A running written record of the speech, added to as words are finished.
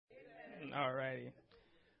All righty.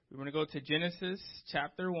 We're going to go to Genesis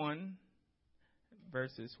chapter 1,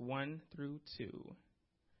 verses 1 through 2.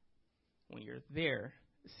 When you're there,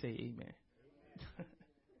 say amen.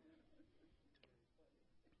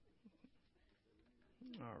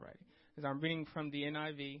 All righty. As I'm reading from the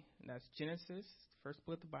NIV, and that's Genesis, first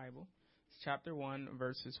book of the Bible. It's chapter 1,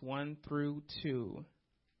 verses 1 through 2.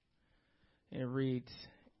 It reads,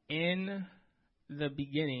 "In the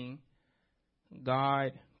beginning,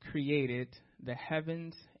 God created the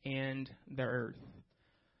heavens and the earth.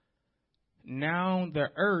 Now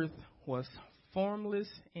the earth was formless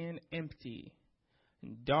and empty,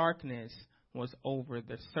 and darkness was over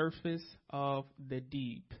the surface of the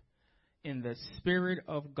deep, and the Spirit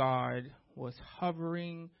of God was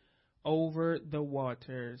hovering over the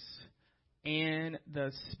waters. And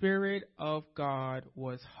the Spirit of God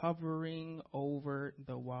was hovering over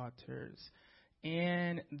the waters.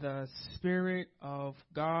 And the Spirit of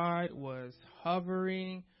God was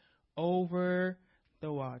hovering over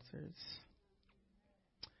the waters."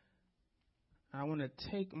 I want to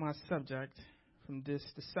take my subject from the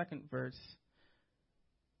second verse.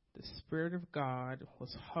 The Spirit of God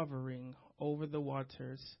was hovering over the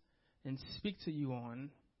waters, and speak to you on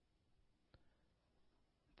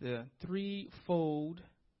the threefold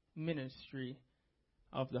ministry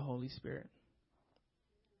of the Holy Spirit.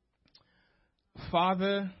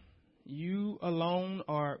 Father, you alone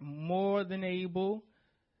are more than able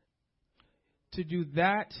to do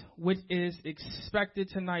that which is expected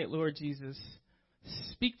tonight, Lord Jesus.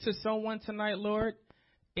 Speak to someone tonight, Lord.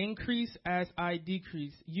 Increase as I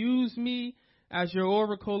decrease. Use me as your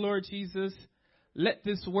oracle, Lord Jesus. Let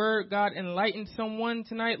this word, God, enlighten someone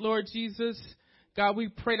tonight, Lord Jesus. God, we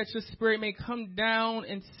pray that your Spirit may come down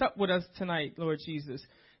and sup with us tonight, Lord Jesus.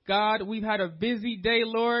 God, we've had a busy day,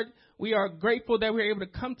 Lord. We are grateful that we're able to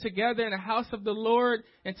come together in the house of the Lord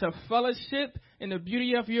and to fellowship in the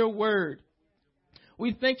beauty of your word.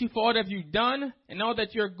 We thank you for all that you've done and all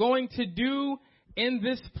that you're going to do in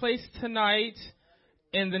this place tonight.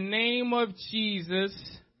 In the name of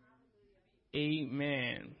Jesus,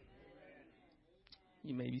 amen.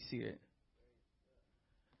 You may be seated.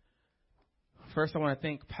 First, I want to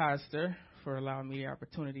thank Pastor for allowing me the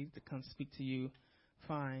opportunity to come speak to you,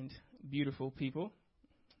 find beautiful people.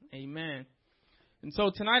 Amen. And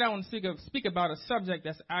so tonight I want to speak about a subject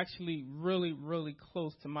that's actually really, really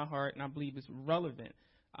close to my heart, and I believe is relevant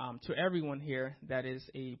to everyone here that is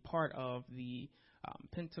a part of the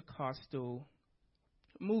Pentecostal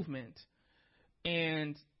movement.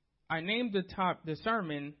 And I named the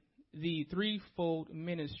sermon, "The Threefold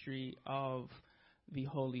Ministry of the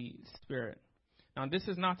Holy Spirit." Now, this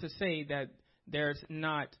is not to say that there's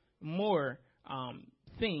not more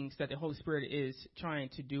things that the Holy Spirit is trying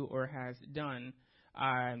to do or has done.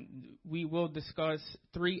 We will discuss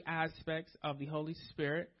three aspects of the Holy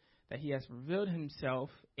Spirit that he has revealed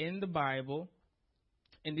himself in the Bible,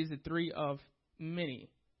 and these are three of many.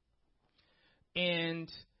 And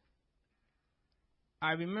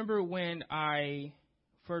I remember when I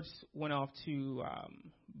first went off to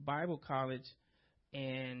Bible college,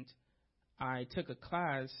 and I took a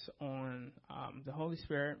class on the Holy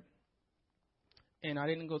Spirit, and I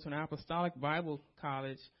didn't go to an apostolic Bible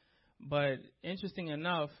college, but interesting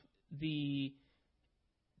enough, the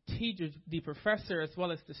teachers, the professor, as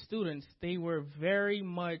well as the students, they were very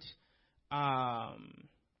much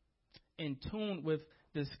in tune with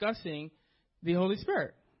discussing the Holy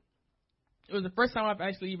Spirit. It was the first time I've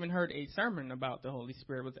actually even heard a sermon about the Holy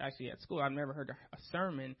Spirit. It was actually at school. I've never heard a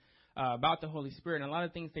sermon about the Holy Spirit. And a lot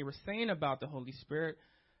of things they were saying about the Holy Spirit,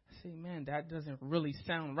 I say, man, that doesn't really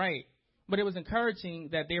sound right. But it was encouraging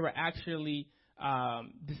that they were actually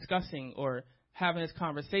discussing or having this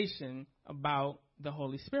conversation about the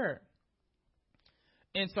Holy Spirit.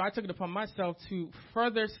 And so I took it upon myself to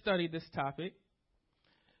further study this topic.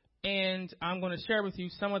 And I'm going to share with you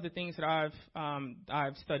some of the things that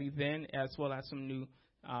I've studied then, as well as some new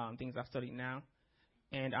things I've studied now.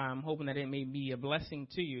 And I'm hoping that it may be a blessing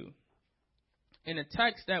to you. In the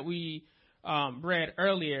text that we read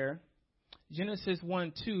earlier, Genesis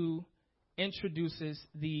 1:2 introduces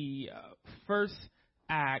the first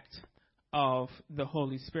act of the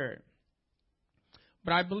Holy Spirit.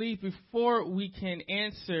 But I believe before we can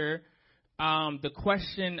answer the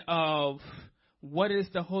question of what is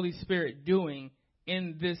the Holy Spirit doing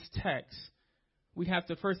in this text, we have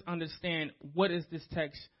to first understand what is this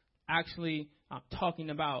text actually talking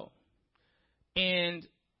about. And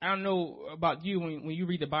I don't know about you when you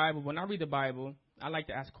read the Bible. When I read the Bible, I like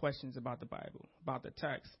to ask questions about the Bible, about the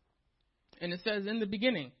text. And it says, in the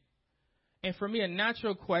beginning. And for me, a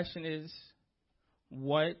natural question is,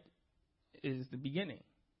 what is the beginning?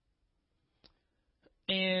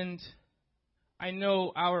 And I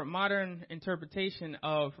know our modern interpretation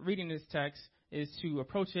of reading this text is to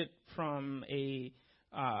approach it from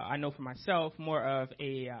I know for myself, more of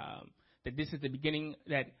that this is the beginning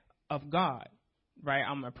of God, right?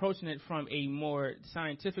 I'm approaching it from a more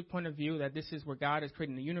scientific point of view, that this is where God is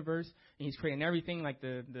creating the universe, and He's creating everything, like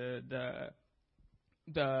the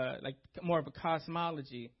like more of a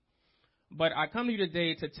cosmology. But I come to you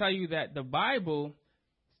today to tell you that the Bible,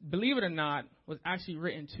 believe it or not, was actually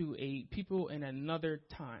written to a people in another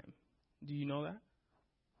time. Do you know that?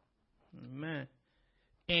 Amen.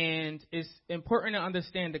 And it's important to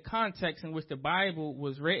understand the context in which the Bible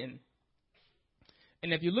was written.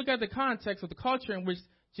 And if you look at the context of the culture in which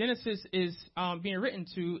Genesis is being written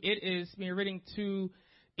to, it is being written to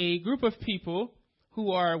a group of people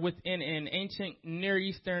who are within an ancient Near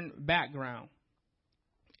Eastern background.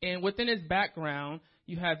 And within this background,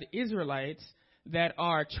 you have the Israelites that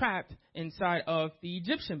are trapped inside of the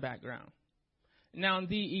Egyptian background. Now,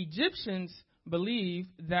 the Egyptians believe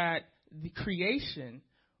that the creation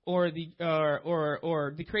or the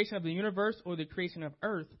creation of the universe or the creation of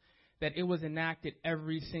earth, that it was enacted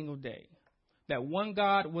every single day. That one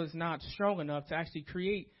God was not strong enough to actually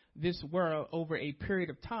create this world over a period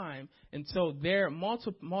of time. And so their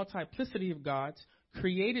multiplicity of gods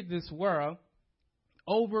created this world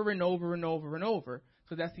over and over and over and over.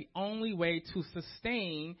 So that's the only way to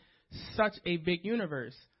sustain such a big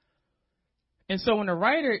universe. And so when the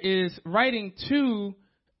writer is writing to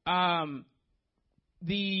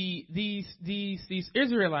these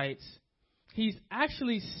Israelites, he's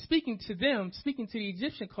actually speaking to them, speaking to the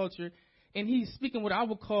Egyptian culture, and he's speaking what I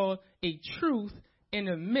would call a truth in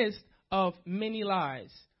the midst of many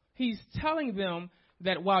lies. He's telling them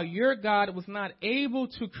that while your God was not able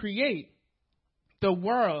to create the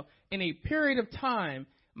world in a period of time,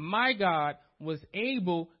 my God was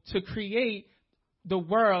able to create the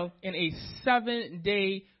world in a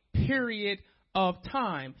 7-day period of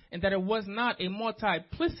time, and that it was not a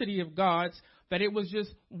multiplicity of gods, that it was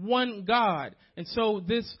just one God. And so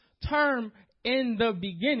this term in the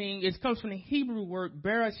beginning, it comes from the Hebrew word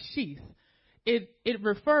bereshith. It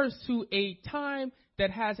refers to a time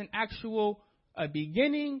that has an actual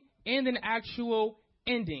beginning and an actual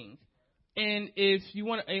ending. And if you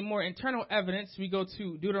want a more internal evidence, we go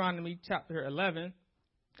to Deuteronomy chapter 11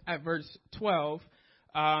 at verse 12.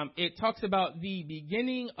 It talks about the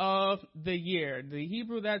beginning of the year. The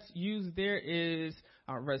Hebrew that's used there is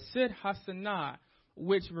Rasid Hassanah,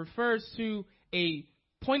 which refers to a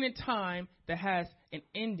point in time that has an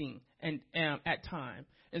ending and at time.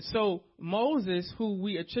 And so Moses, who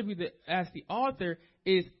we attribute as the author,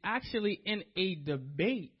 is actually in a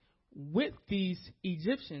debate with these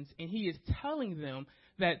Egyptians, and he is telling them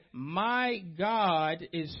that my God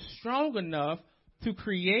is strong enough to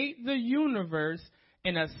create the universe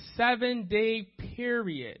in a 7-day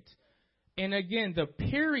period. And again, the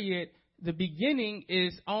period, the beginning,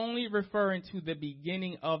 is only referring to the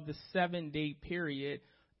beginning of the 7-day period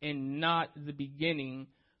and not the beginning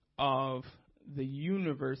of the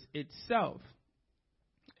universe itself.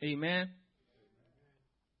 Amen.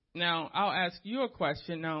 Now, I'll ask you a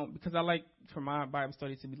question now, because I like for my Bible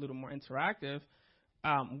studies to be a little more interactive.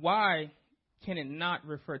 Why can it not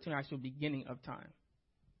refer to an actual beginning of time?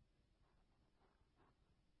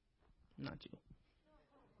 Not you.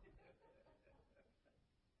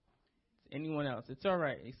 Anyone else? It's all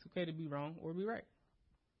right. It's okay to be wrong or be right.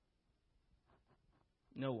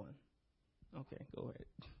 No one. Okay, go ahead.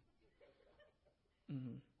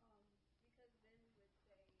 Mm-hmm.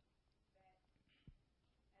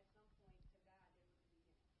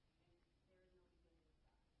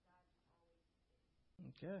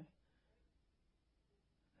 Okay.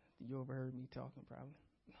 You overheard me talking, probably.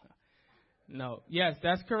 No. Yes,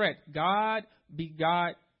 that's correct. God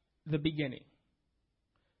begot the beginning.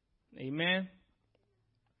 Amen.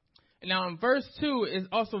 Now, in verse 2 is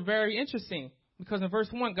also very interesting, because in verse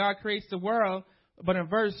 1, God creates the world, but in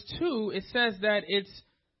verse 2, it says that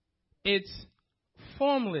it's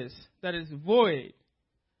formless, that is void,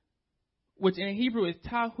 which in Hebrew is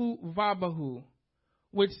tahu vabahu,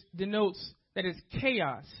 which denotes that it's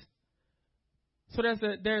chaos. So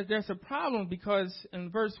there's a problem, because in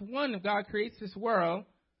verse 1, God creates this world,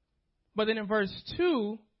 but then in verse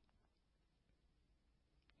 2,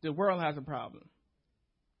 the world has a problem.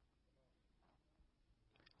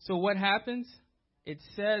 So what happens? It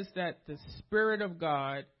says that the Spirit of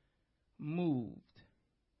God moved.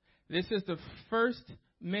 This is the first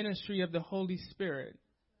ministry of the Holy Spirit.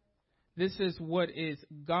 This is what is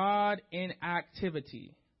God in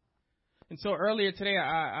activity. And so earlier today,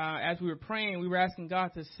 as we were praying, we were asking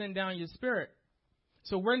God to send down your Spirit.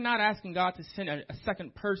 So we're not asking God to send a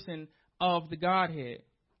second person of the Godhead.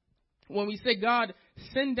 When we say, God,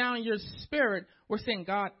 send down your spirit, we're saying,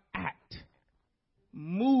 God, act,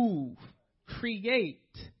 move, create.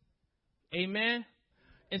 Amen.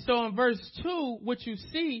 And so in verse 2, what you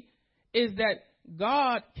see is that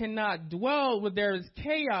God cannot dwell where there is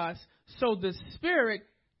chaos. So the spirit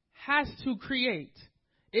has to create.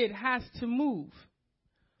 It has to move.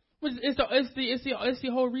 It's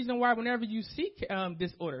the whole reason why whenever you see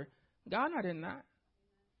disorder, God not in that.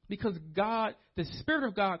 Because God, the Spirit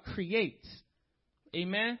of God creates.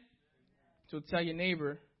 Amen? So tell your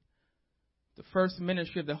neighbor, the first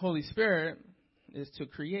ministry of the Holy Spirit is to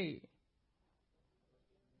create.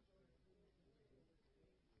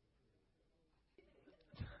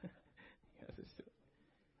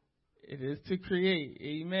 It is to create.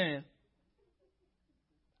 Amen.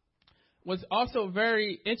 What's also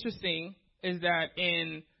very interesting is that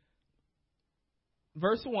in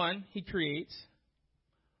verse 1, he creates.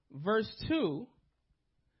 Verse 2,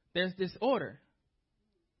 there's disorder.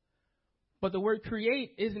 But the word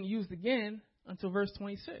create isn't used again until verse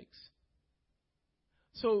 26.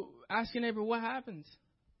 So ask your neighbor, what happens?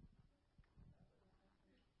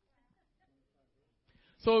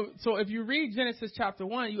 So if you read Genesis chapter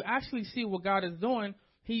 1, you actually see what God is doing.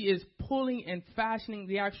 He is pulling and fashioning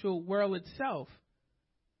the actual world itself.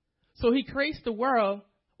 So he creates the world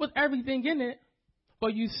with everything in it,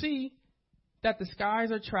 but you see that the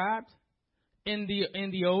skies are trapped in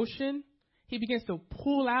the ocean. He begins to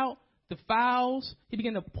pull out the fowls. He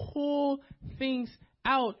begins to pull things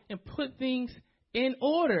out and put things in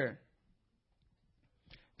order.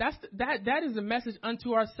 That is a message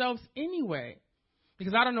unto ourselves anyway.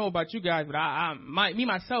 Because I don't know about you guys, but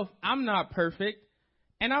myself, I'm not perfect.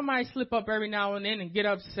 And I might slip up every now and then and get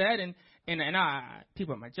upset. And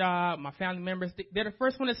people at my job, my family members, they're the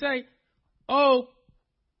first one to say, oh,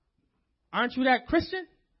 aren't you that Christian?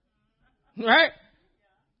 Right?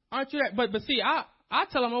 Aren't you that? But see, I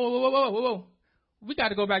tell them, whoa. We got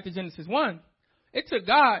to go back to Genesis 1. It took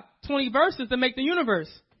God 20 verses to make the universe.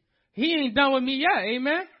 He ain't done with me yet.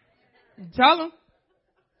 Amen? Tell him.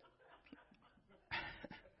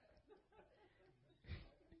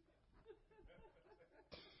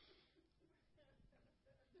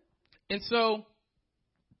 And so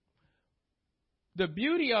the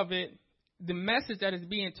beauty of it, the message that is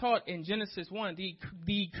being taught in Genesis 1,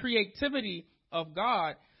 the creativity of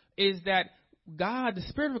God is that God, the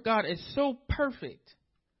Spirit of God, is so perfect.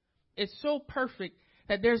 It's so perfect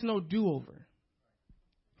that there's no do-over.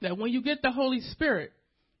 That when you get the Holy Spirit,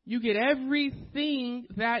 you get everything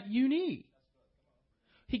that you need.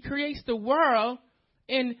 He creates the world,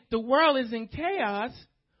 and the world is in chaos,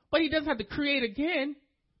 but he doesn't have to create again.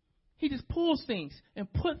 He just pulls things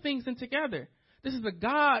and put things in together. This is a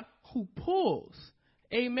God who pulls.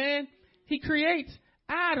 Amen. He creates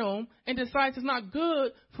Adam and decides it's not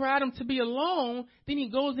good for Adam to be alone. Then he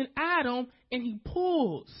goes in Adam and he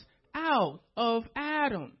pulls out of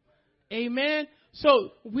Adam. Amen.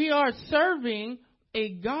 So we are serving a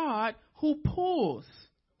God who pulls.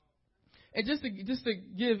 And just to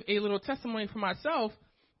give a little testimony for myself,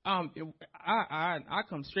 I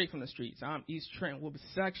come straight from the streets. I'm East Trent, Wilbur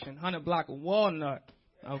section, 100 block of Walnut.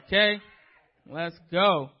 Okay, let's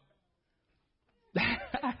go.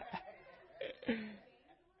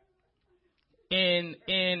 and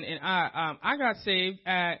I got saved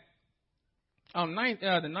at I didn't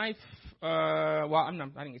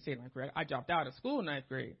get saved in ninth grade. I dropped out of school in ninth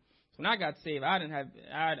grade. So when I got saved, I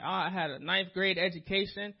had a ninth grade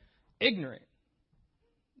education, ignorant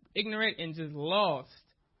and just lost.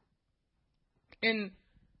 And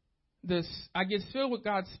I get filled with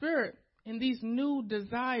God's Spirit, and these new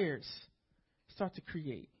desires start to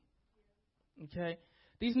create. Okay?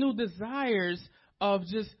 These new desires of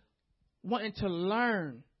just wanting to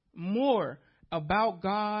learn more about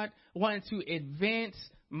God, wanting to advance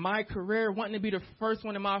my career, wanting to be the first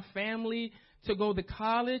one in my family to go to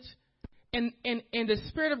college. And the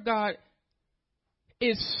Spirit of God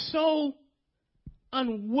is so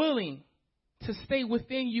unwilling to stay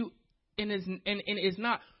within you and is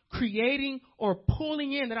not creating or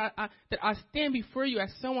pulling in that I stand before you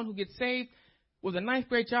as someone who gets saved with a ninth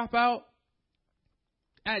grade dropout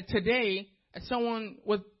today, as someone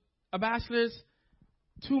with a bachelor's,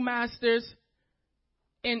 2 masters,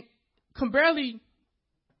 and can barely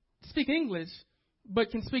speak English,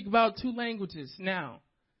 but can speak about 2 languages now.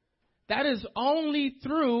 That is only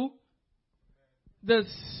through the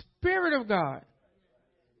Spirit of God.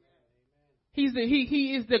 He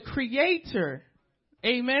is the creator.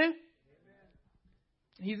 Amen.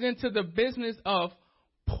 He's into the business of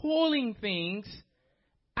pulling things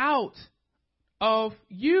out of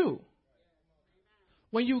you.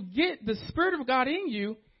 When you get the Spirit of God in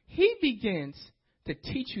you, He begins to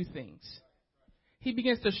teach you things. He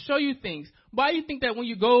begins to show you things. Why do you think that when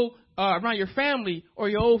you go around your family or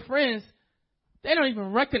your old friends, they don't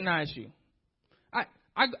even recognize you?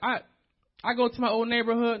 I go to my old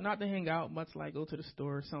neighborhood, not to hang out, much like go to the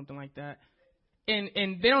store or something like that, and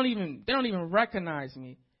they don't even recognize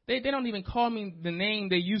me. They don't even call me the name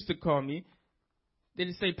they used to call me. They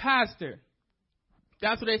just say pastor.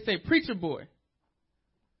 That's what they say, preacher boy.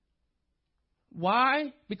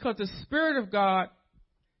 Why? Because the Spirit of God,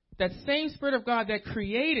 that same Spirit of God that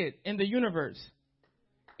created in the universe,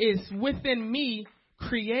 is within me,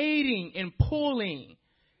 creating and pulling.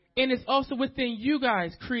 And it's also within you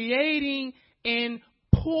guys, creating and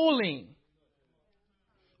pulling.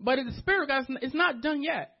 But the Spirit of God, it's not done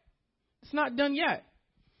yet. It's not done yet.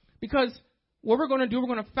 Because what we're going to do, we're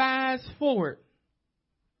going to fast forward.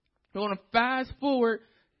 We're going to fast forward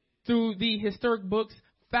through the historic books,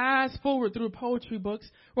 fast forward through the poetry books.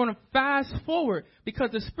 We're going to fast forward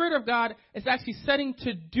because the Spirit of God is actually setting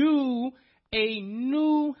to do a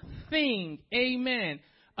new thing. Amen.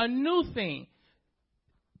 A new thing.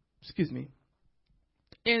 Excuse me.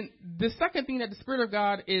 And the second thing that the Spirit of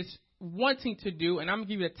God is wanting to do, and I'm going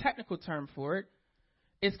to give you a technical term for it,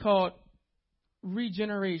 it's called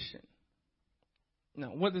regeneration. Now,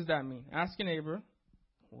 what does that mean? Ask your neighbor,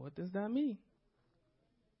 what does that mean?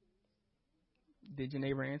 Did your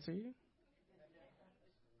neighbor answer you?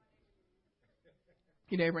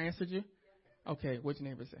 Your neighbor answered you? Okay, what'd your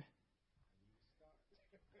neighbor say?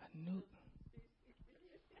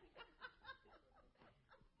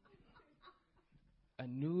 A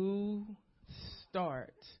new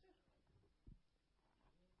start.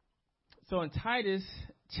 So in Titus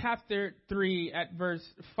chapter 3 at verse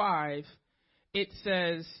 5, it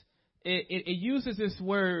says, it uses this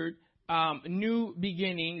word, new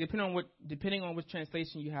beginning, depending on which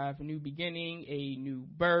translation you have, a new beginning, a new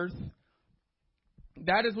birth.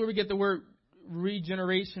 That is where we get the word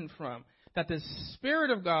regeneration from. That the Spirit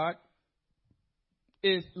of God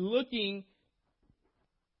is looking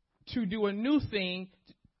to do a new thing,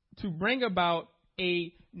 to bring about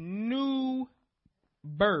a new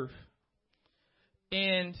birth.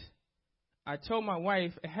 And I told my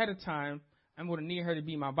wife ahead of time, I'm going to need her to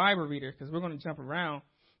be my Bible reader because we're going to jump around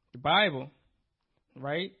the Bible,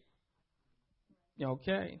 right?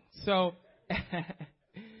 Okay. So,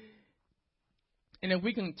 and if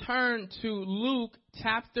we can turn to Luke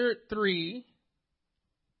chapter 3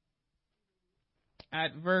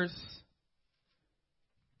 at verse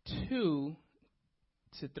 2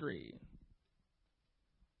 to 3.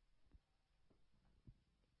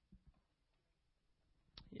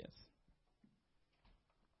 Yes.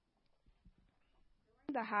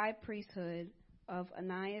 During the high priesthood of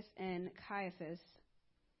Ananias and Caiaphas,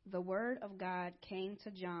 the word of God came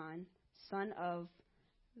to John, son of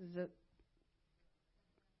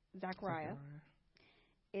Zechariah,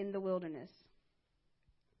 in the wilderness.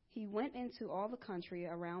 He went into all the country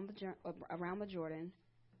around the Jordan,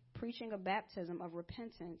 preaching a baptism of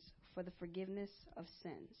repentance for the forgiveness of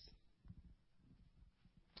sins.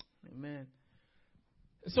 Amen.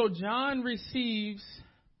 So John receives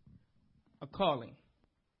a calling.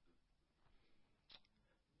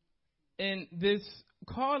 And this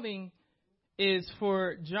calling is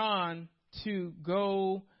for John to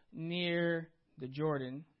go near the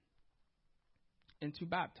Jordan and to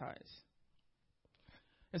baptize.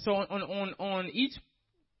 And so on each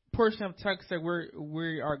portion of text that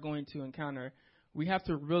we are going to encounter, we have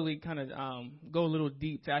to really kind of go a little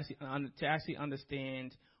deep to actually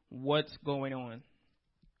understand what's going on.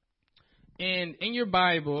 And in your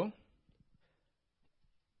Bible,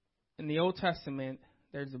 in the Old Testament,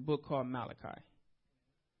 there's a book called Malachi.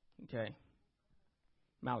 Okay,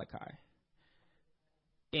 Malachi.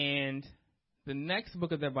 And the next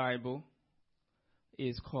book of the Bible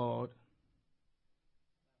is called,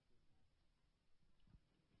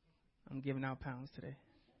 I'm giving out pounds today.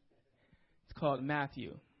 It's called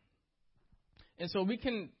Matthew. And so we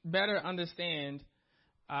can better understand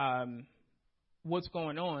what's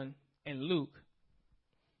going on in Luke.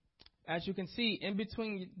 As you can see, in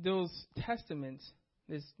between those testaments,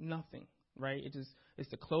 there's nothing, right? It's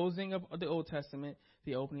the closing of the Old Testament,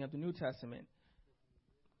 the opening of the New Testament.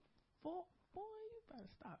 Boy, you better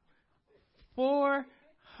stop.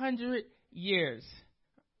 400 years.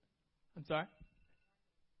 I'm sorry?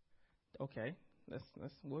 Okay,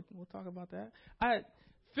 we'll talk about that.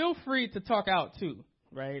 Feel free to talk out too,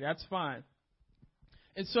 right? That's fine.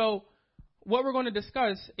 And so what we're going to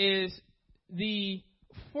discuss is the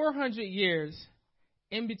 400 years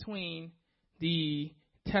in between the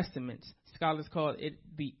testaments. Scholars call it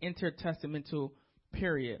the intertestamental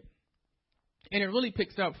period. And it really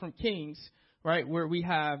picks up from Kings, right, where we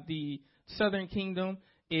have the southern kingdom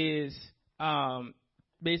is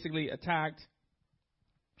basically attacked.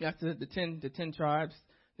 That's the 10 tribes.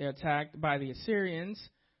 They're attacked by the Assyrians,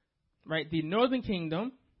 right? The northern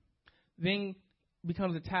kingdom then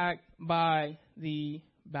becomes attacked by the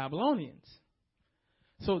Babylonians.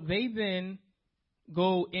 So they then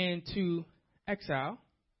go into exile,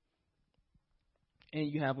 and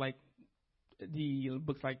you have like the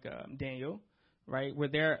books like Daniel, right, where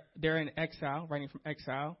they're in exile, writing from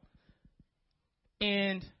exile,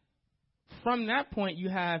 and from that point you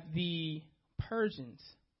have the Persians,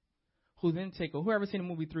 who then take over. Who ever seen the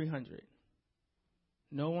movie 300?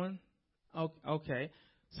 No one? Okay.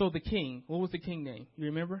 So the king, what was the king name? You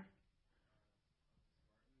remember?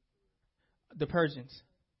 The Persians.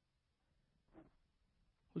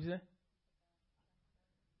 What'd you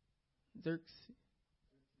say?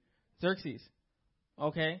 Xerxes.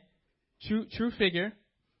 Okay. True figure.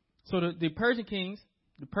 So the Persian kings,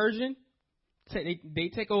 they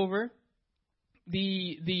take over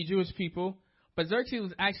the Jewish people, but Xerxes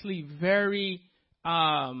was actually very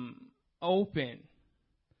open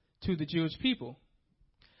to the Jewish people.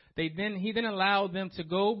 He then allowed them to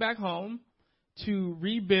go back home to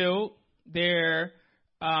rebuild their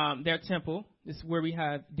temple. This is where we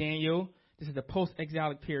have Daniel. This is the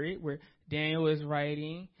post-exilic period where Daniel is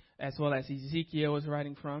writing, as well as Ezekiel is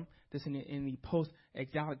writing from. This in the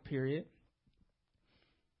post-exilic period.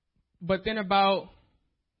 But then about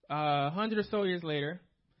 100 or so years later,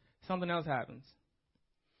 something else happens.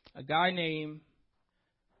 A guy named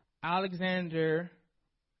Alexander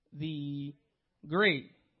the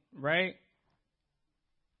Great, right?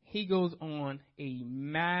 He goes on a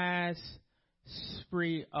mass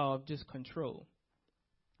spree of just control,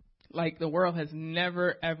 like the world has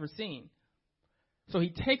never, ever seen. So he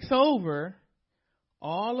takes over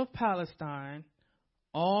all of Palestine,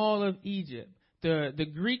 all of Egypt. The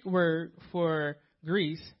Greek word for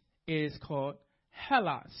Greece is called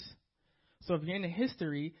Hellas. So if you're into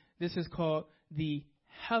history, this is called the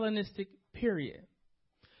Hellenistic period.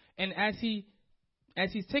 And as he's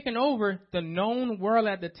taken over the known world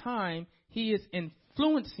at the time, he is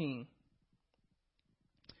influencing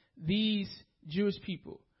these Jewish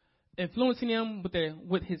people, influencing them with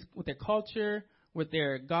their culture, with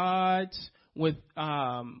their gods, with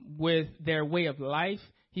their way of life.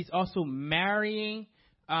 He's also marrying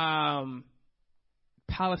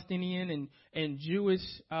Palestinian and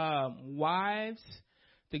Jewish wives.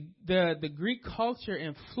 The Greek culture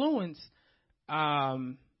influenced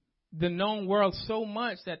the known world so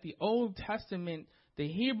much that the Old Testament, the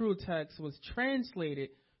Hebrew text, was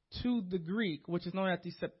translated to the Greek, which is known as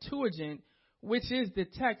the Septuagint, which is the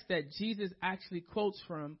text that Jesus actually quotes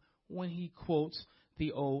from when he quotes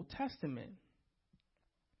the Old Testament.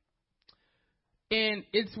 And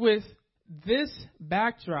it's with this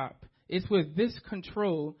backdrop, it's with this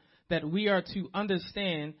control that we are to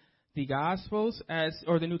understand the Gospels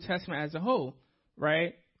or the New Testament as a whole,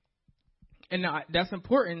 right? And that's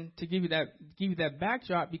important to give you that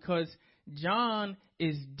backdrop, because John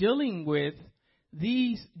is dealing with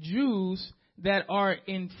these Jews that are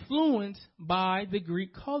influenced by the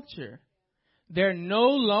Greek culture. They're no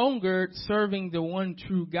longer serving the one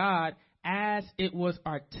true God as it was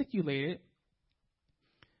articulated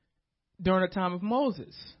during the time of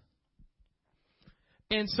Moses.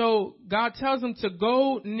 And so God tells them to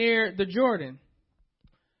go near the Jordan.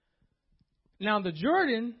 Now, the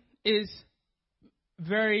Jordan is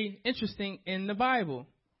very interesting in the Bible.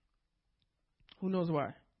 Who knows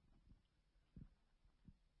why?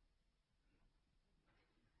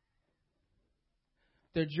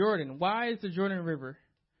 The Jordan. Why is the Jordan River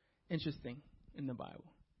interesting in the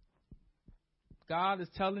Bible? God is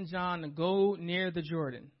telling John to go near the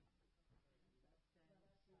Jordan.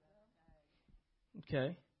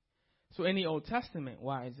 Okay. So in the Old Testament,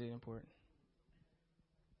 why is it important?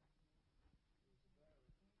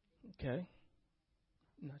 Okay.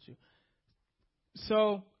 Not you.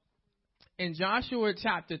 So in Joshua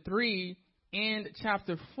chapter 3 and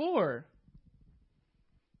chapter 4,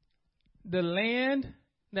 the land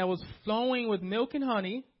that was flowing with milk and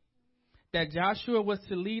honey, that Joshua was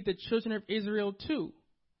to lead the children of Israel to,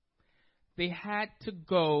 they had to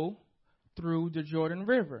go through the Jordan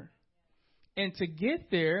River. And to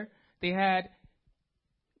get there, they had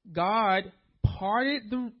God parted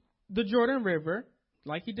the Jordan River,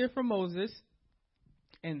 like he did for Moses,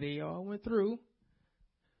 and they all went through.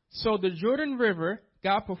 So the Jordan River,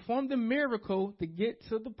 God performed a miracle to get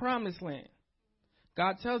to the promised land.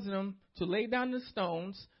 God tells them to lay down the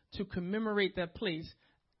stones to commemorate that place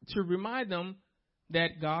to remind them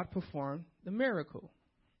that God performed the miracle.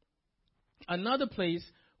 Another place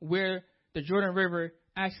where the Jordan River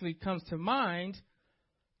actually comes to mind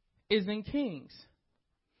is in Kings.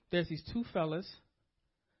 There's these two fellas.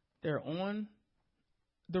 They're on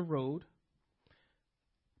the road.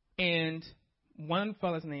 And one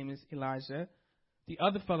fella's name is Elijah. The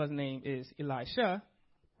other fella's name is Elisha.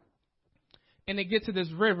 And they get to this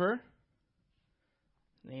river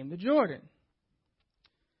named the Jordan.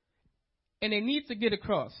 And they need to get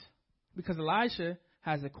across because Elisha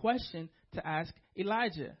has a question to ask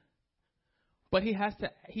Elijah. But he has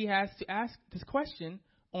to ask this question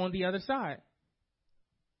on the other side.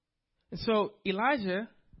 And so Elijah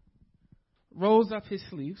rolls up his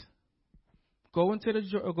sleeves, go into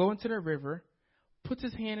the river, puts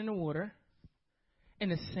his hand in the water,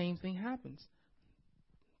 and the same thing happens.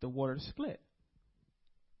 The water split.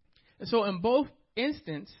 And so in both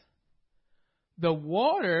instances,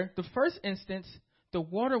 the first instance, the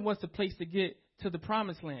water was the place to get to the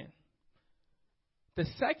promised land. The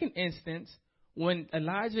second instance, when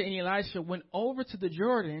Elijah and Elisha went over to the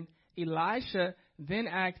Jordan, Elisha then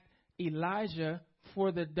asked Elijah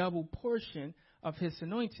for the double portion of his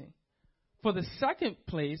anointing. For the second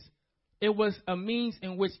place, it was a means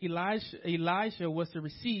in which Elijah was to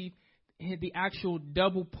receive the actual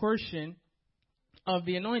double portion of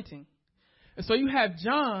the anointing. And so you have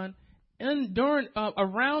John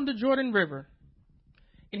around the Jordan River,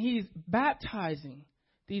 and he's baptizing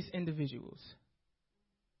these individuals.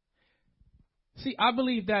 See, I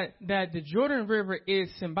believe that the Jordan River is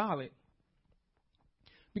symbolic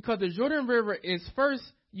because the Jordan River is first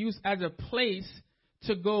used as a place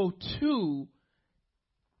to go to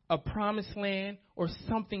a promised land or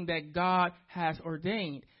something that God has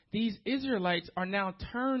ordained. These Israelites are now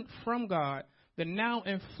turned from God. They're now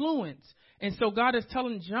influenced. And so God is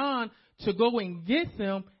telling John to go and get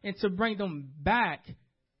them and to bring them back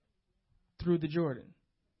through the Jordan.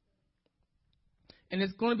 And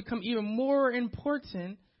it's going to become even more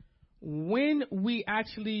important when we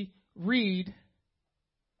actually read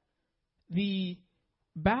the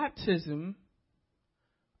baptism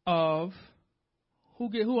of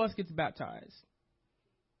who else gets baptized?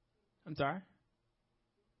 I'm sorry?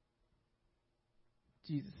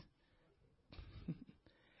 Jesus.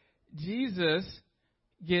 Jesus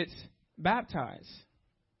gets baptized.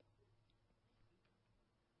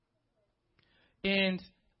 And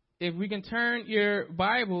if we can turn your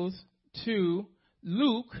Bibles to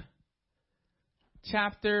Luke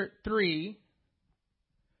chapter 3,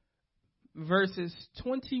 verses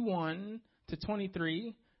 21 to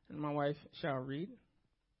 23, and my wife shall read.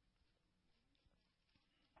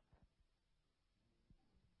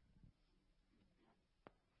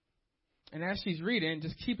 And as she's reading,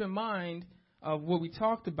 just keep in mind of what we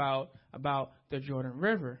talked about the Jordan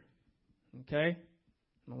River. Okay?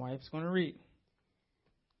 My wife's going to read.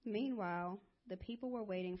 Meanwhile, the people were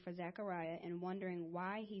waiting for Zechariah and wondering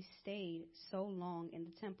why he stayed so long in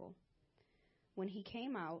the temple. When he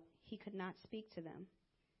came out, he could not speak to them.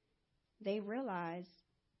 They realized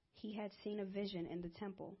he had seen a vision in the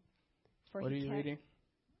temple. What are you reading?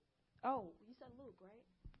 Oh, you said Luke,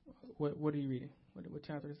 right? What are you reading? What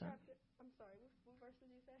chapter is that? I'm sorry, what verse did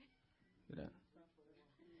you say?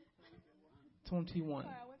 21.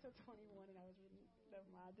 Sorry, I went to 21 and I was reading. Never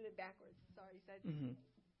mind, I did it backwards. Sorry, you said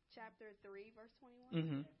chapter 3, verse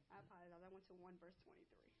 21? I apologize. I went to 1, verse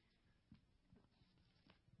 23.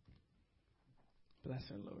 Bless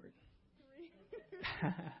our Lord.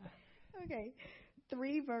 3. Okay.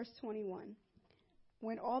 3, verse 21.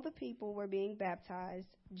 When all the people were being baptized,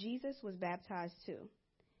 Jesus was baptized too.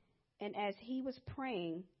 And as he was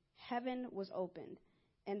praying, heaven was opened,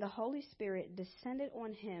 and the Holy Spirit descended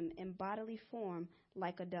on him in bodily form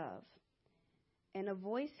like a dove. And a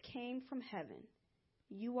voice came from heaven,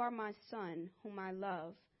 "You are my Son, whom I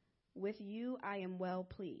love. With you I am well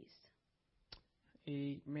pleased."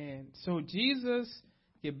 Amen. So Jesus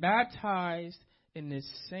get baptized in this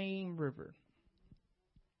same river.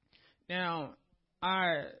 Now,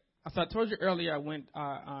 as I told you earlier, I went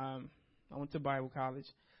to Bible college,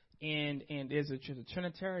 and there's a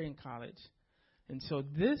Trinitarian college, and so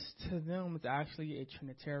this to them is actually a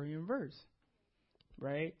Trinitarian verse,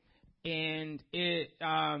 right? And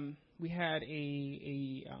we had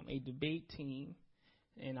a debate team,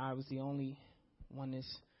 and I was the only oneness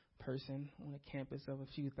person on a campus of a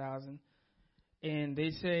few thousand. And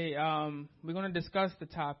they say, we're going to discuss the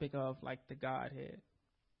topic of like the Godhead.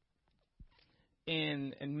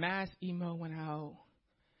 And mass email went out,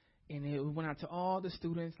 and it went out to all the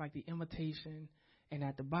students, like the invitation. And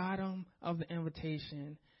at the bottom of the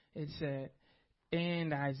invitation, it said,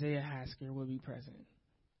 and Isaiah Hasker will be present.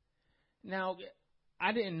 Now,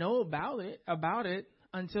 I didn't know about it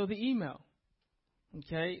until the email.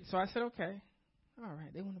 Okay, so I said, okay, all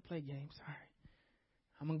right, they want to play games. All right,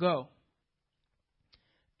 I'm going to go.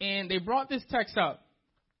 And they brought this text up.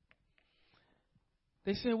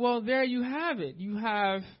 They said, well, there you have it. You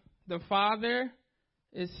have the Father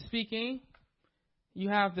is speaking. You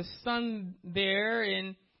have the Son there,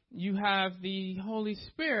 and you have the Holy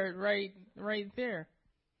Spirit right there.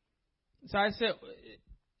 So I said,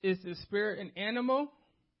 is the Spirit an animal?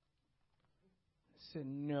 I said,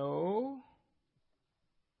 no.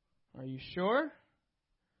 Are you sure?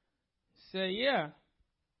 I said, yeah.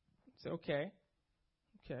 I said, okay.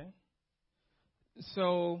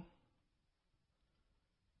 So,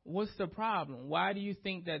 what's the problem? Why do you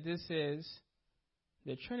think that this is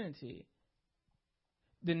the Trinity?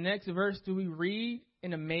 The next verse, do we read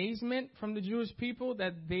in amazement from the Jewish people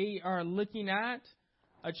that they are looking at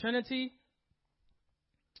a Trinity?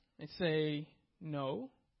 They say,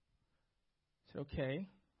 no. I said, okay.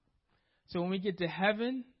 So when we get to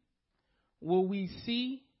heaven, will we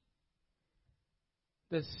see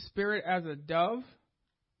the Spirit as a dove?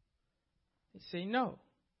 They say no.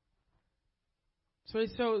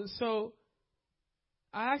 So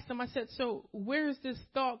I asked them, I said, so where is this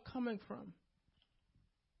thought coming from?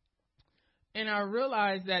 And I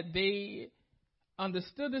realized that they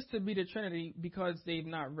understood this to be the Trinity because they've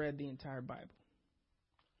not read the entire Bible.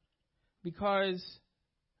 Because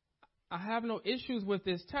I have no issues with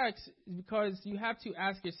this text, because you have to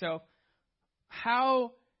ask yourself,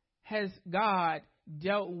 how has God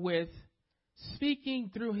dealt with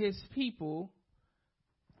speaking through his people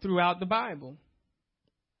throughout the Bible?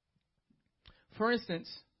 For instance,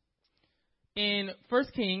 in 1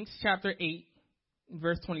 Kings chapter 8,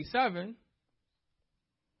 verse 27,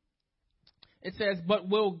 it says, but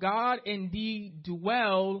will God indeed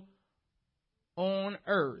dwell on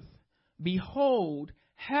earth? Behold,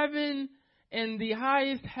 heaven and the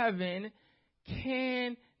highest heaven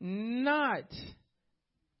cannot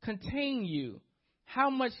contain you. How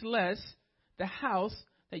much less the house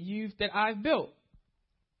that I've built?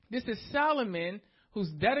 This is Solomon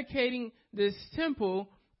who's dedicating this temple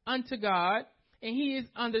unto God, and he is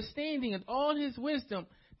understanding in all his wisdom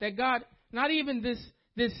that God, not even this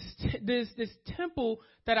temple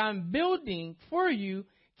that I'm building for you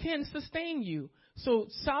can sustain you. So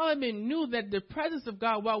Solomon knew that the presence of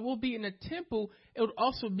God, while we'll be in the temple, it would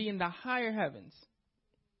also be in the higher heavens.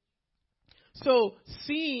 So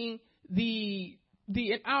seeing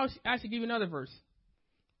I'll actually give you another verse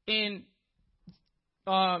in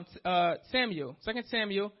Samuel, 2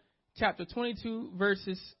 Samuel, chapter 22,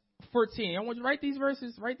 verses 14. I want you to write these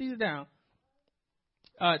verses, write these down.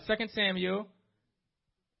 2 Samuel,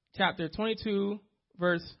 chapter 22,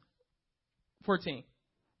 verse 14.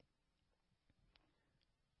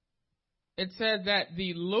 It said that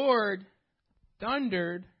the Lord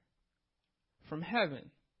thundered from heaven.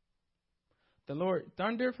 The Lord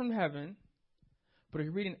thundered from heaven. But if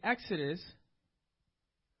you read in Exodus, it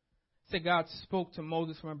said God spoke to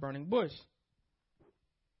Moses from a burning bush.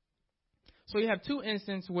 So you have two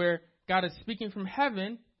instances where God is speaking from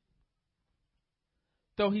heaven,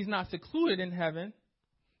 though he's not secluded in heaven.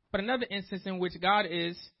 But another instance in which God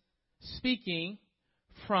is speaking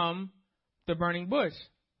from the burning bush.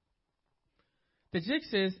 The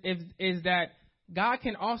gist is that God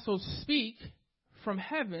can also speak from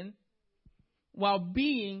heaven while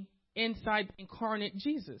being inside incarnate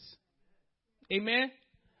Jesus. Amen?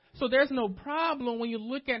 So there's no problem when you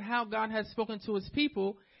look at how God has spoken to his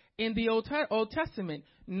people in the Old Testament.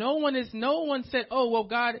 No one said, oh, well,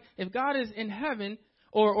 God, if God is in heaven,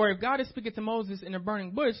 or if God is speaking to Moses in a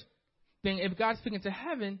burning bush, then if God's speaking to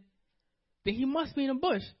heaven, then he must be in a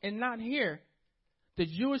bush and not here. The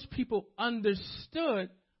Jewish people understood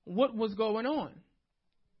what was going on.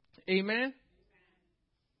 Amen?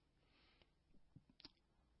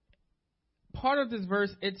 Part of this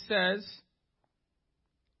verse, it says,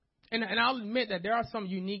 and I'll admit that there are some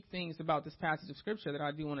unique things about this passage of Scripture that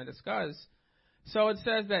I do want to discuss. So it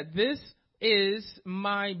says that this is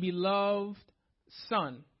my beloved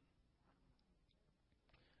Son.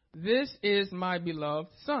 This is my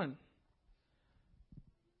beloved Son.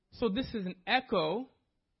 So this is an echo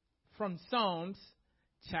from Psalms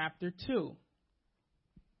chapter 2.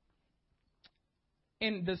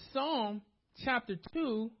 And the Psalm chapter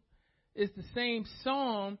 2 is the same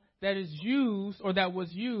psalm that is used, or that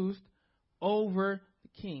was used, over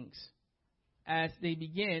the kings as they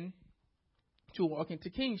begin to walk into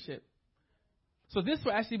kingship. So this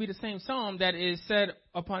will actually be the same psalm that is said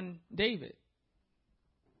upon David.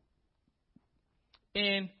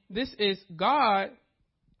 And this is God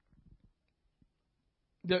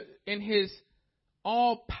in his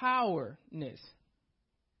all powerness,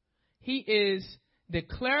 he is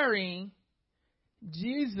declaring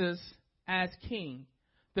Jesus as king.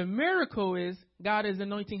 The miracle is God is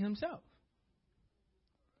anointing himself.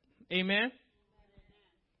 Amen.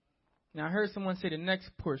 Now I heard someone say the next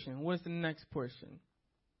portion. What's the next portion?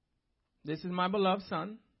 This is my beloved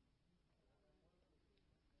Son,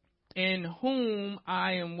 in whom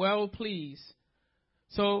I am well pleased.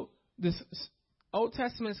 So this Old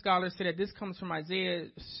Testament scholars say that this comes from Isaiah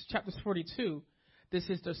chapter 42. This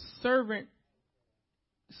is the servant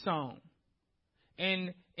song.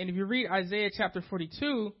 And if you read Isaiah chapter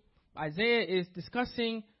 42, Isaiah is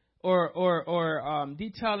discussing or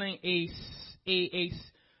detailing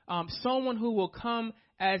someone who will come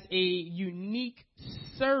as a unique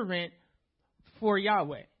servant for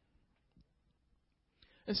Yahweh.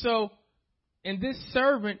 And so, and this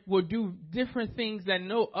servant will do different things that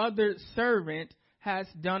no other servant has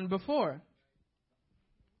done before.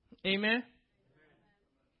 Amen.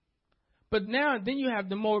 But now, then you have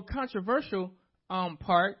the more controversial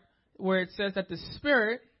part where it says that the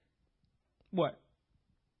Spirit, what?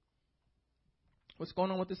 What's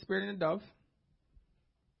going on with the Spirit and the dove?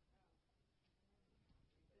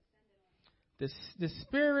 The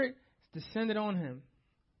Spirit descended on him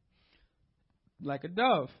like a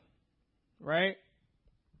dove, right?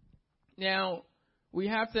 Now, we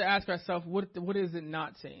have to ask ourselves, what is it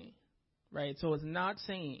not saying, right? So it's not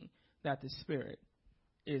saying that the Spirit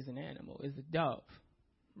is an animal, is a dove,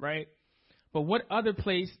 right? But what other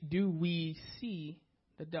place do we see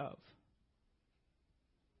the dove?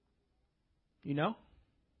 You know?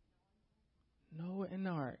 Noah and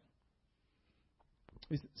the ark.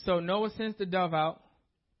 So Noah sends the dove out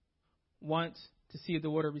once to see if the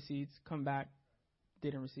water recedes, come back,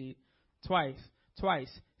 didn't recede. Twice,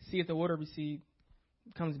 see if the water recedes,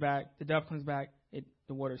 comes back, the dove comes back,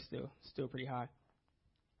 the water's still pretty high.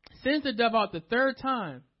 Sends the dove out the third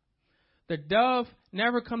time, the dove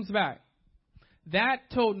never comes back.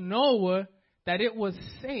 That told Noah that it was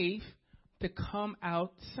safe to come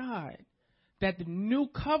outside, that the new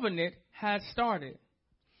covenant has started.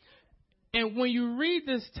 And when you read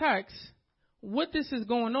this text, what this is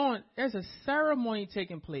going on, there's a ceremony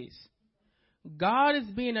taking place. God is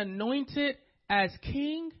being anointed as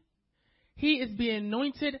king. He is being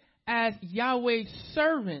anointed as Yahweh's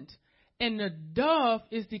servant. And the dove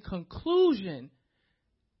is the conclusion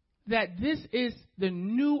that this is the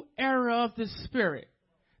new era of the Spirit,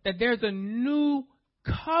 that there's a new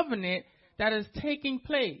covenant that is taking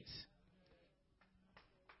place.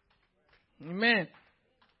 Amen.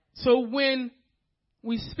 So when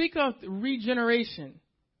we speak of regeneration,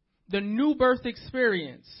 the new birth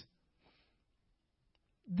experience,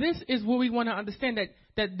 this is what we want to understand,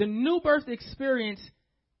 that the new birth experience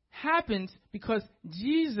happens because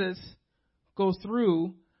Jesus goes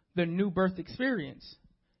through the new birth experience.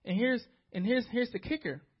 And here's the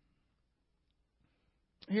kicker.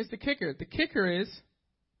 Here's the kicker. The kicker is,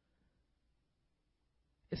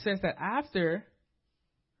 it says that after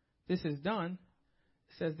this is done,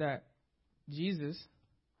 it says that Jesus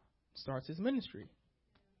starts his ministry.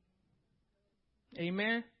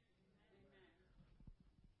 Amen.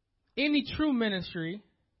 Any true ministry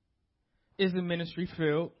is a ministry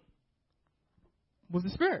filled with the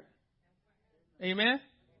Spirit. Amen.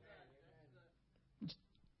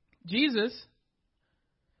 Jesus,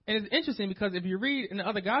 and it's interesting because if you read in the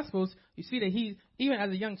other Gospels, you see that he, even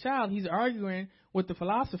as a young child, he's arguing with the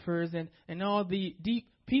philosophers and all the deep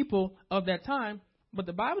people of that time. But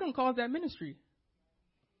the Bible don't call that ministry.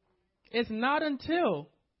 It's not until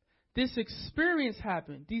this experience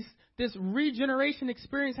happens, this regeneration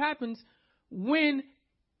experience happens, when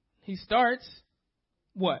he starts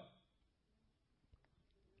what?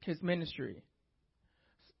 His ministry.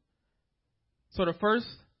 So the first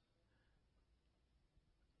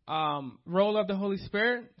role of the Holy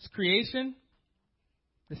Spirit is creation.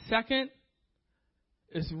 The second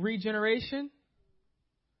is regeneration.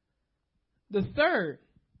 The third,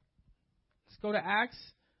 let's go to Acts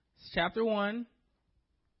chapter 1,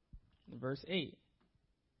 verse 8.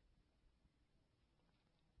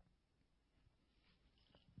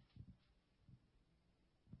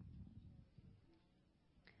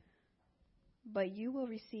 But you will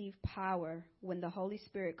receive power when the Holy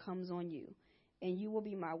Spirit comes on you, and you will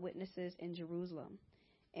be my witnesses in Jerusalem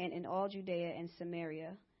and in all Judea and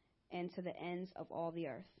Samaria and to the ends of all the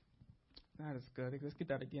earth. That is good. Let's get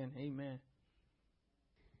that again. Amen.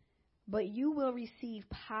 But you will receive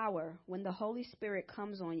power when the Holy Spirit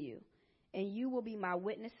comes on you, and you will be my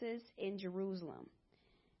witnesses in Jerusalem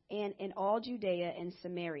and in all Judea and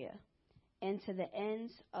Samaria and to the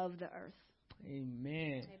ends of the earth.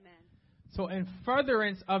 Amen. Amen. So in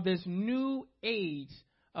furtherance of this new age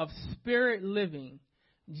of spirit living,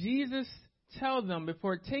 Jesus tells them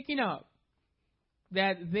before taking up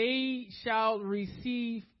that they shall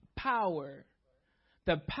receive power.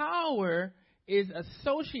 The power is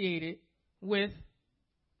associated with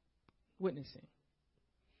witnessing.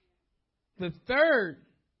 The third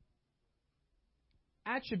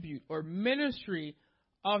attribute or ministry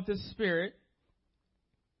of the Spirit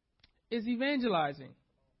is evangelizing.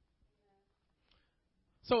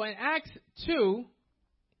 So in Acts 2,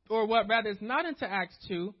 or what rather is not into Acts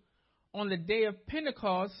 2, on the day of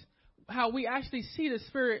Pentecost, how we actually see the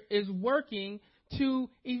Spirit is working to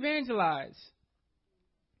evangelize.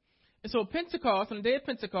 And so Pentecost, on the day of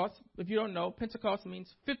Pentecost, if you don't know, Pentecost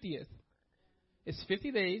means 50th. It's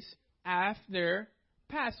 50 days after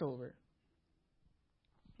Passover.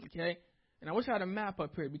 Okay? And I wish I had a map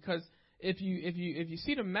up here, because if you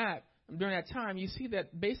see the map during that time, you see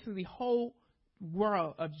that basically the whole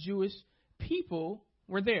world of Jewish people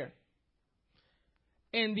were there.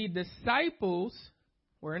 And the disciples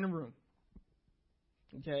were in the room.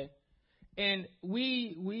 Okay? And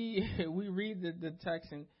we read the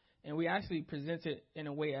text and we actually present it in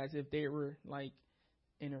a way as if they were like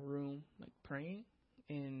in a room, like praying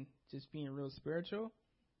and just being real spiritual.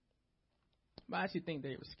 But I actually think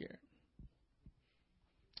they were scared.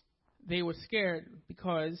 They were scared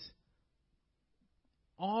because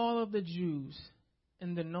all of the Jews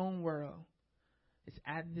in the known world is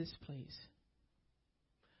at this place.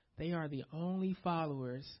 They are the only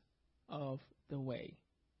followers of the way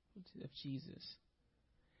of Jesus.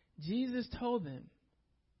 Jesus told them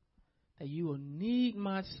that you will need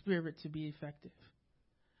my Spirit to be effective.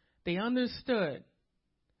 They understood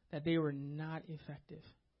that they were not effective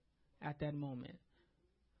at that moment.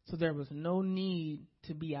 So there was no need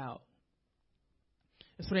to be out.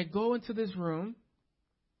 And so they go into this room,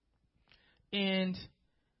 and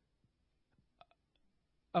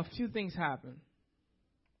a few things happen.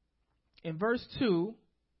 In verse 2,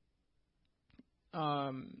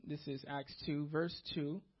 this is Acts 2, verse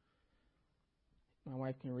 2. My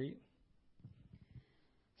wife can read.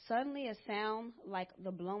 Suddenly a sound like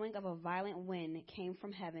the blowing of a violent wind came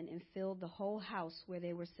from heaven and filled the whole house where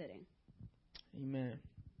they were sitting. Amen.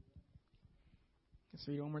 Let's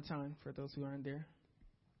read it one more time for those who aren't there.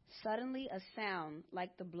 Suddenly a sound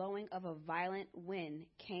like the blowing of a violent wind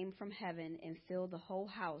came from heaven and filled the whole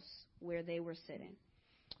house where they were sitting.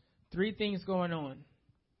 Three things going on.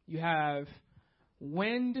 You have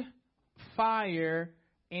wind, fire,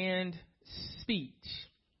 and speech.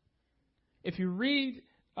 If you read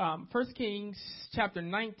 1 Kings chapter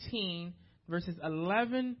 19, verses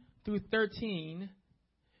 11 through 13,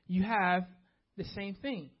 you have the same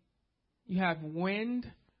thing. You have wind,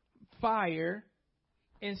 fire,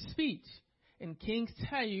 and speech. And Kings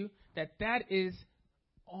tell you that that is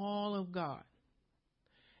all of God.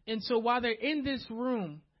 And so while they're in this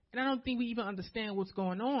room, and I don't think we even understand what's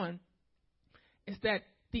going on, is that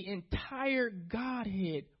the entire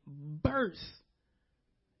Godhead bursts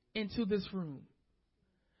into this room.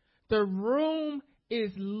 The room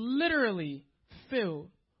is literally filled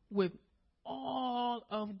with all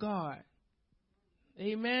of God.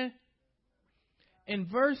 Amen. In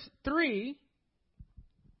verse 3,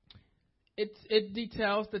 it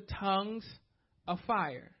details the tongues of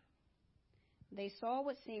fire. They saw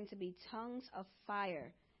what seemed to be tongues of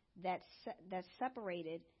fire that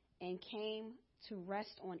separated and came to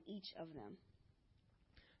rest on each of them.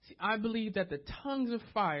 See, I believe that the tongues of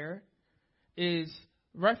fire is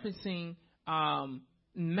referencing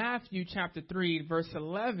Matthew chapter 3, verse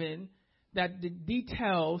 11, that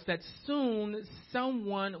details that soon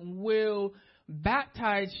someone will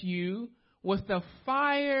baptize you with the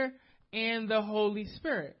fire and the Holy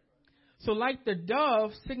Spirit. So like the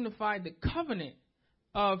dove signified the covenant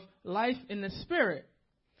of life in the Spirit,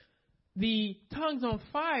 the tongues on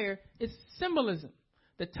fire is symbolism.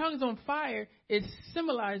 The tongues on fire is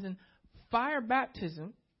symbolizing fire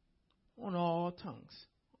baptism on all tongues,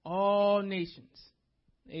 all nations.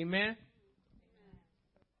 Amen?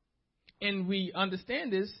 And we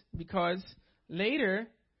understand this because later,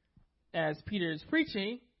 as Peter is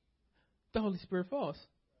preaching, the Holy Spirit falls.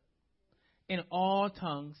 And all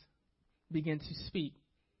tongues begin to speak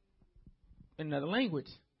in another language.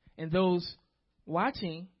 And those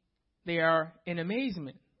watching, they are in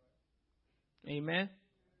amazement. Amen.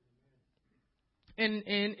 And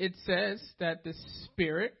it says that the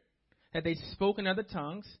Spirit, that they spoke in other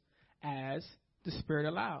tongues as the Spirit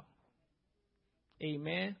allowed.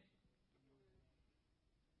 Amen.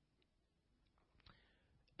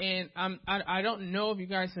 And I don't know if you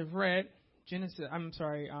guys have read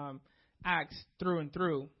Acts through and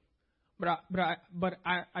through. But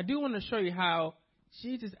I do want to show you how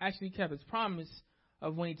Jesus actually kept his promise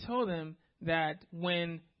of when he told them that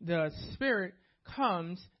when the Spirit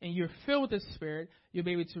comes and you're filled with the Spirit, you'll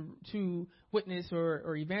be able to witness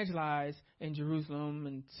or evangelize in Jerusalem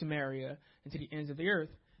and Samaria and to the ends of the earth.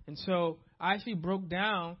 And so I actually broke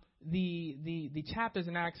down the chapters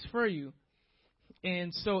in Acts for you.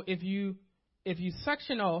 And so if you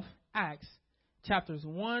section off Acts chapters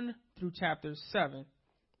 1 through chapter 7,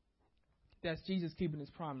 that's Jesus keeping his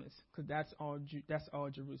promise, because that's all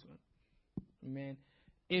Jerusalem. Amen.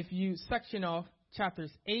 If you section off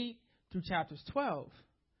chapters 8 through chapters 12,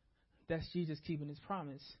 that's Jesus keeping his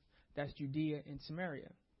promise. That's Judea and Samaria.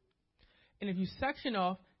 And if you section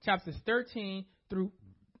off chapters 13 through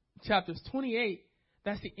chapters 28,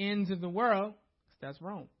 that's the ends of the world. That's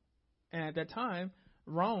Rome. And at that time,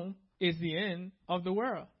 Rome is the end of the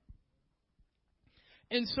world.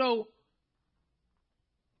 And so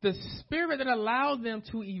the Spirit that allowed them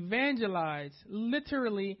to evangelize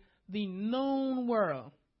literally the known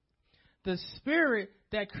world, the Spirit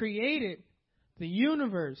that created the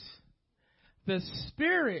universe, the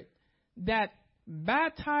Spirit that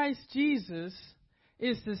baptized Jesus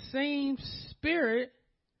is the same Spirit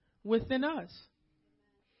within us.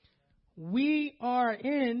 We are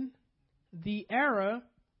in the era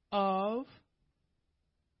of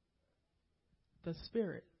the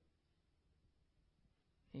Spirit.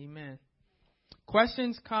 Amen.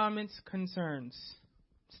 Questions, comments, concerns,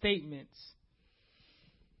 statements.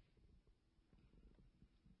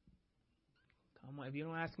 Come on, if you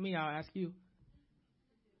don't ask me, I'll ask you.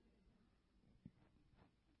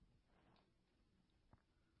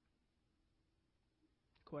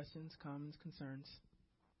 Questions, comments, concerns.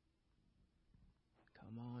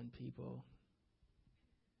 Come on, people.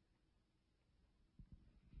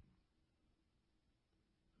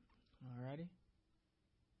 All righty.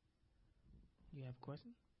 You have a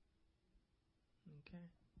question? Okay.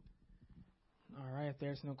 All right. If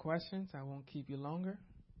there's no questions, I won't keep you longer.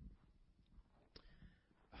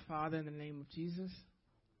 Father, in the name of Jesus,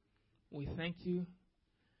 we thank you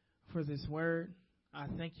for this word. I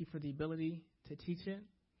thank you for the ability to teach it.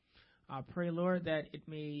 I pray, Lord, that it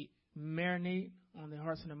may marinate on the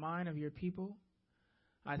hearts and the mind of your people.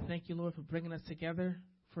 I thank you, Lord, for bringing us together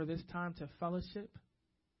for this time to fellowship.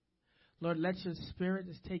 Lord, let your Spirit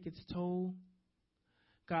just take its toll.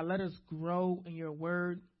 God, let us grow in your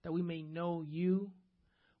word that we may know you.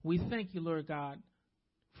 We thank you, Lord God,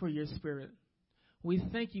 for your Spirit. We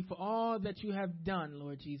thank you for all that you have done,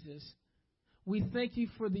 Lord Jesus. We thank you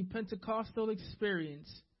for the Pentecostal experience,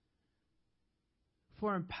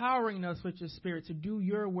 for empowering us with your Spirit to do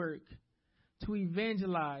your work, to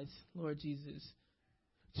evangelize, Lord Jesus,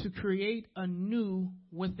 to create anew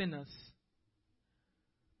within us.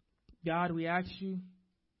 God, we ask you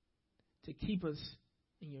to keep us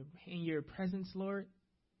in your presence, Lord.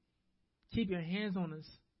 Keep your hands on us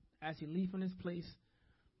as you leave from this place,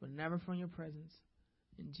 but never from your presence.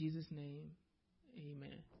 In Jesus' name,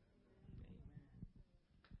 amen.